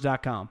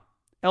ebaymotors.com.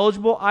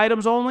 Eligible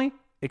items only.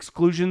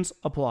 Exclusions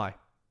apply.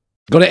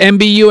 Go to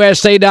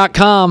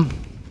MBUSA.com.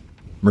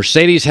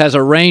 Mercedes has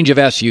a range of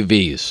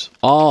SUVs,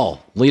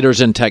 all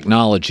leaders in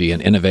technology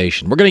and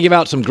innovation. We're going to give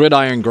out some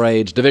gridiron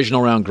grades,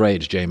 divisional round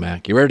grades,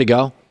 J-Mac. You ready to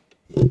go?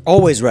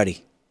 Always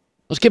ready.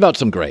 Let's give out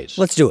some grades.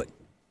 Let's do it.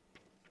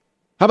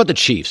 How about the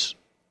Chiefs?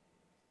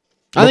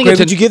 What grade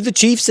would you give the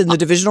Chiefs in the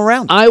divisional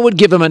round? I would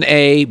give them an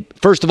A.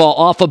 First of all,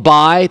 off a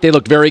bye, they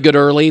looked very good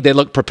early. They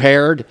looked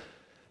prepared.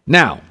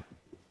 Now,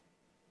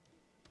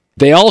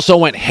 they also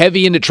went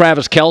heavy into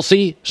Travis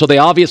Kelce, so they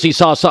obviously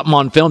saw something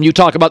on film. You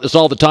talk about this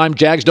all the time.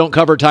 Jags don't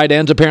cover tight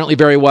ends apparently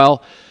very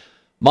well.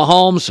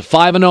 Mahomes,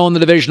 5-0 in the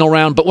divisional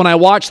round. But when I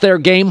watched their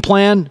game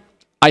plan,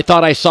 I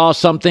thought I saw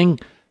something.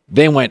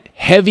 They went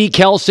heavy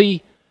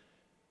Kelce,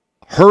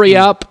 hurry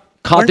up,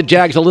 caught the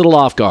Jags a little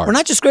off guard. We're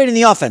not just grading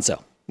the offense,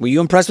 though. Were you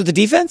impressed with the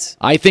defense?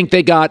 I think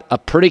they got a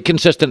pretty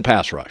consistent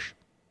pass rush.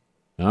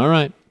 All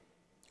right.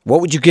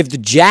 What would you give the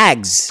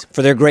Jags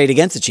for their grade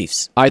against the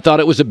Chiefs? I thought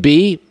it was a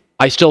B.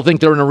 I still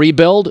think they're in a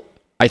rebuild.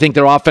 I think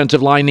their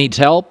offensive line needs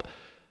help.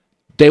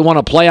 They won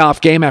a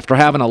playoff game after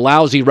having a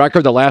lousy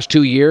record the last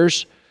 2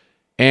 years.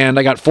 And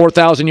I got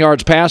 4,000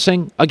 yards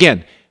passing.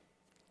 Again,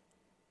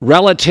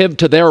 relative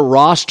to their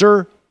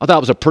roster, I thought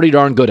it was a pretty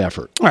darn good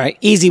effort. All right,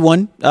 easy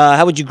one.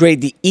 How would you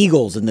grade the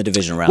Eagles in the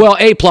division round? Well,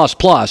 A++.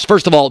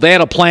 First of all, they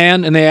had a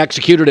plan, and they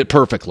executed it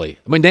perfectly.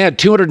 I mean, they had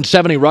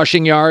 270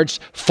 rushing yards.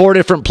 4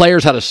 different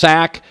players had a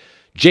sack.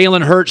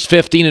 Jalen Hurts,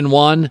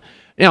 15-1.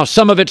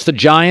 Some of it's the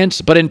Giants,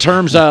 but in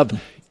terms of,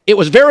 it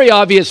was very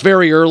obvious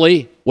very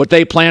early what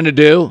they planned to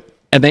do,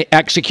 and they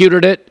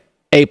executed it,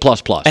 A++.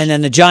 And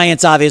then the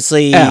Giants,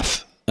 obviously...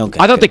 F. Okay.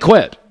 I thought they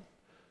quit.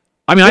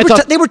 I mean,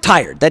 they were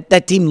tired.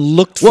 That team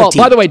looked fatigued.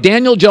 Well, by the way,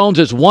 Daniel Jones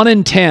is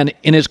 1-10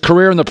 in his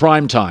career in the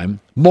prime time.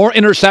 More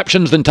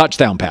interceptions than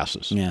touchdown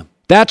passes. Yeah.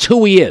 That's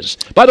who he is.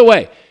 By the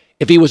way,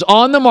 if he was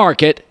on the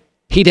market,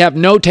 he'd have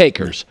no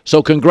takers.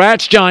 So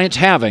congrats, Giants,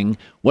 having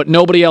what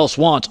nobody else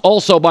wants.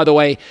 Also, by the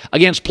way,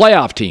 against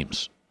playoff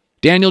teams,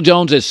 Daniel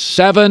Jones is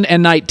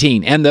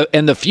 7-19,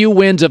 and the few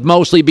wins have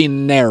mostly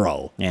been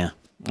narrow. Yeah.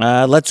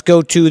 Let's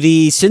go to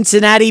the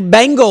Cincinnati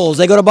Bengals.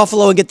 They go to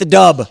Buffalo and get the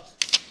dub.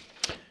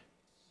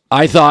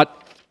 I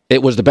thought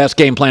it was the best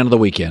game plan of the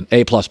weekend,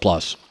 A++.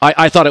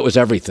 I thought it was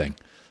everything.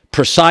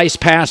 Precise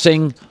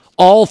passing.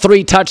 All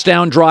 3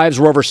 touchdown drives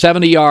were over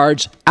 70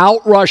 yards.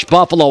 Outrushed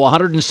Buffalo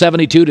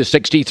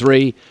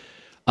 172-63.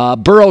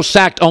 Burrow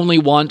sacked only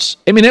once.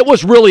 I mean, it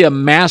was really a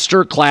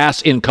master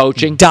class in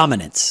coaching.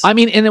 Dominance. I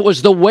mean, and it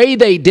was the way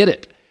they did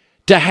it.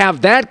 To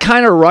have that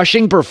kind of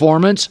rushing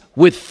performance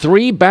with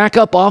 3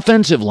 backup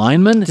offensive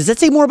linemen. Does that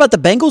say more about the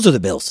Bengals or the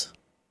Bills?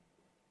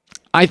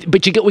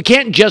 But we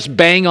can't just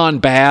bang on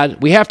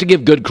bad. We have to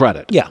give good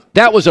credit. Yeah.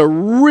 That was a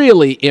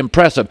really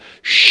impressive,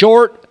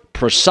 short,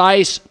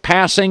 precise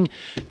passing.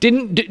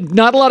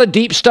 Not a lot of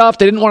deep stuff.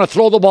 They didn't want to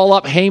throw the ball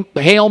up,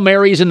 Hail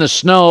Marys in the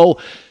snow.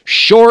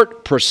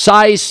 Short,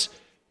 precise,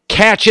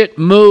 catch it,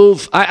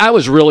 move. I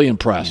was really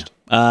impressed.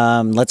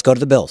 Yeah. Let's go to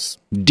the Bills.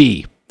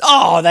 D.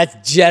 Oh,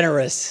 that's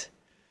generous.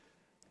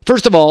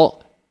 First of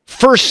all,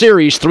 first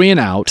series 3 and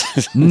out,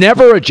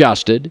 never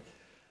adjusted.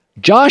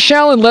 Josh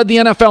Allen led the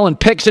NFL in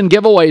picks and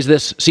giveaways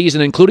this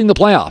season, including the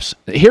playoffs.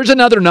 Here's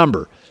another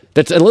number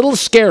that's a little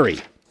scary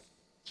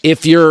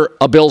if you're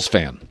a Bills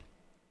fan.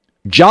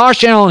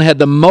 Josh Allen had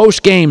the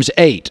most games,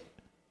 8,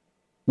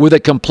 with a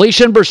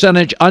completion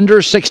percentage under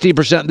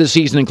 60% this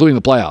season, including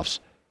the playoffs.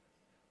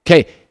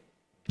 Okay,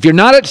 if you're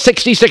not at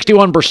 60,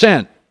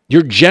 61%,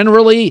 you're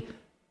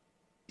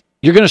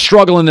going to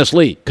struggle in this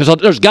league because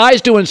there's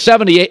guys doing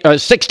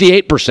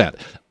 68%.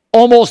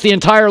 Almost the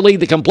entire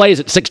league that can play is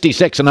at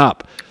 66 and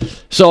up.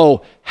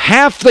 So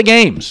half the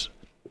games,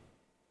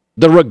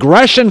 the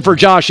regression for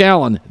Josh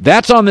Allen,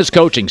 that's on this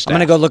coaching staff. I'm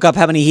going to go look up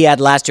how many he had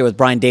last year with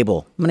Brian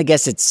Daboll. I'm going to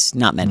guess it's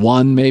not many.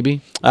 1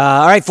 maybe.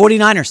 All right,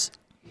 49ers.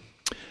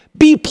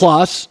 B+.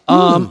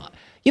 The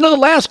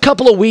last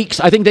couple of weeks,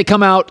 I think they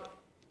come out,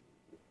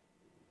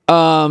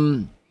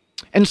 and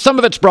some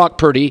of it's Brock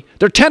Purdy.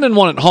 They're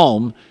 10-1 at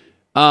home.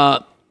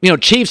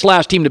 Chiefs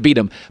last team to beat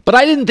them. But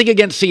I didn't think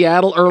against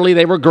Seattle early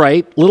they were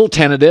great, little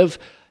tentative.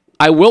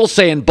 I will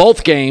say in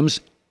both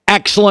games,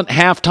 excellent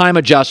halftime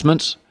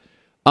adjustments.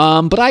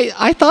 But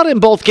I thought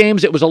in both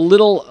games it was a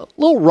little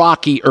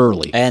rocky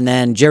early. And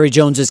then Jerry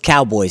Jones's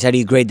Cowboys, how do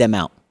you grade them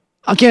out?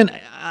 Again,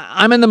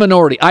 I'm in the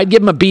minority. I'd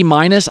give them a B-.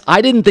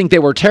 I didn't think they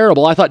were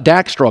terrible. I thought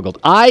Dak struggled.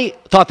 I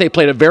thought they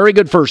played a very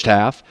good first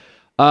half.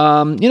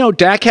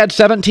 Dak had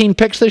 17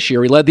 picks this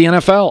year. He led the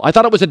NFL. I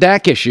thought it was a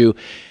Dak issue.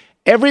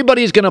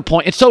 Everybody's going to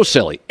point. It's so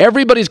silly.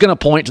 Everybody's going to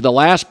point to the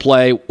last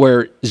play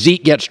where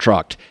Zeke gets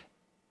trucked.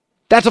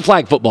 That's a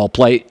flag football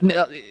play.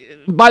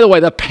 By the way,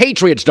 the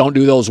Patriots don't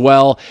do those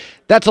well.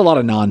 That's a lot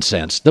of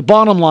nonsense. The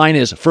bottom line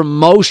is, for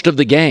most of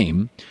the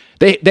game,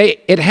 they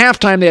at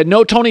halftime, they had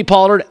no Tony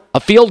Pollard, a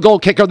field goal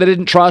kicker they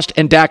didn't trust,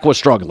 and Dak was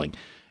struggling.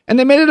 And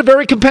they made it a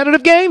very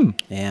competitive game.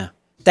 Yeah.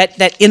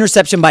 That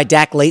interception by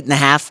Dak late in the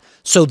half,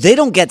 so they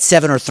don't get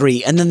 7 or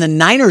 3, and then the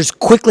Niners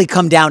quickly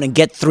come down and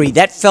get 3.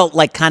 That felt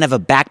like kind of a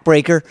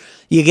backbreaker.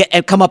 You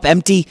come up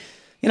empty.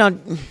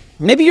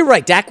 Maybe you're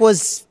right. Dak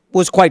was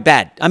quite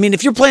bad. I mean,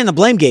 if you're playing the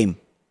blame game,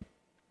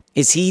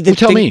 is he the?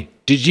 Tell me,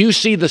 did you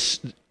see this?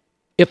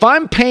 If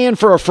I'm paying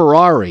for a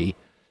Ferrari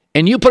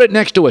and you put it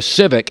next to a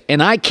Civic,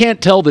 and I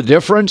can't tell the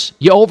difference,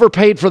 you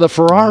overpaid for the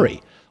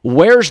Ferrari.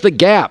 Where's the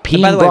gap?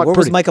 By the way, where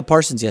was Micah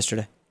Parsons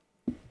yesterday?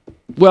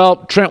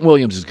 Well, Trent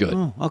Williams is good.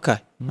 Oh, okay.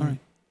 All right.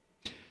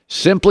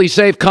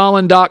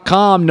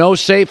 SimpliSafeColin.com. No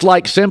safe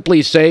like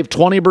Simply Safe.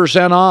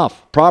 20%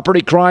 off.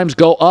 Property crimes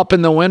go up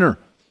in the winter.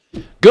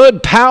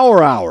 Good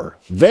power hour.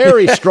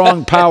 Very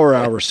strong power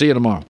hour. See you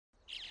tomorrow.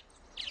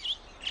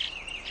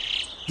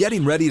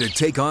 Getting ready to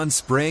take on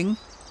spring?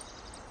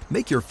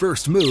 Make your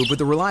first move with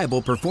the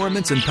reliable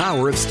performance and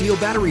power of Steel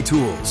battery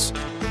tools.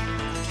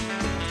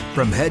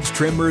 From hedge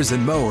trimmers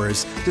and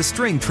mowers to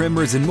string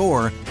trimmers and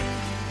more,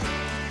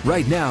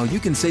 Right now, you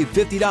can save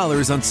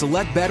 $50 on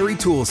select battery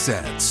tool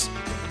sets.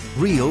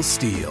 Real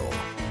STIHL.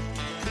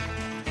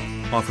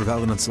 Offer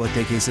valid on select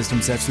AK system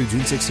sets through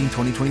June 16,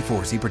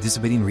 2024. See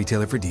participating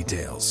retailer for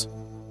details.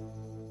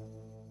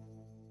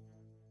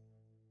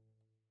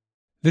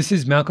 This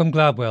is Malcolm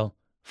Gladwell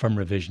from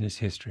Revisionist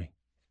History.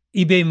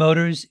 eBay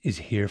Motors is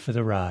here for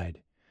the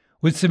ride.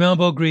 With some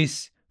elbow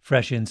grease,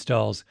 fresh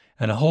installs,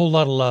 and a whole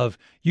lot of love,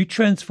 you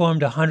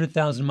transformed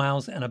 100,000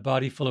 miles and a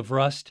body full of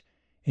rust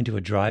into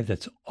a drive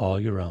that's all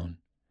your own.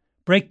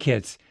 Brake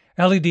kits,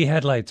 LED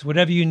headlights,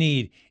 whatever you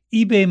need,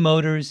 eBay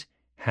Motors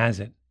has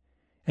it.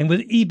 And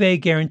with eBay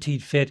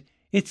Guaranteed Fit,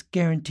 it's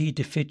guaranteed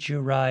to fit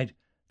your ride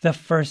the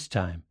first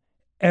time,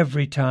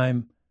 every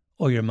time,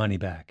 or your money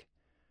back.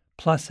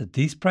 Plus, at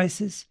these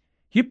prices,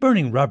 you're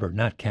burning rubber,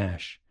 not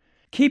cash.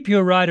 Keep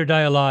your ride or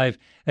die alive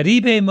at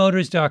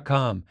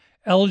ebaymotors.com.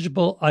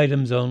 Eligible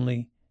items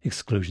only.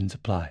 Exclusions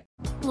apply.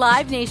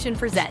 Live Nation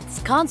presents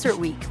Concert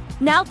Week.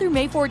 Now through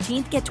May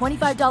 14th, get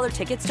 $25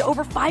 tickets to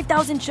over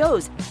 5,000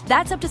 shows.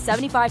 That's up to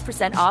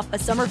 75% off a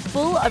summer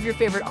full of your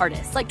favorite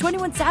artists like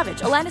 21 Savage,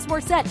 Alanis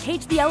Morissette,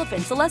 Cage the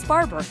Elephant, Celeste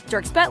Barber,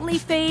 Dierks Bentley,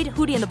 Fade,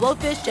 Hootie and the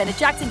Blowfish, Janet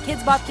Jackson,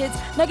 Kids Bop Kids,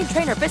 Meghan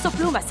Trainor, Peso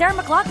Pluma, Sarah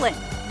McLachlan.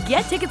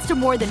 Get tickets to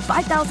more than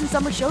 5,000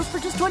 summer shows for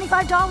just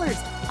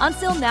 $25. On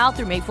sale now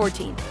through May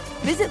 14th.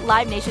 Visit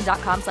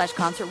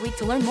LiveNation.com/Concert Week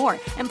to learn more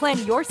and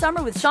plan your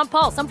summer with Sean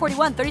Paul, Sum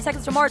 41, 30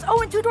 Seconds to Mars,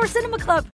 and Two Door Cinema Club.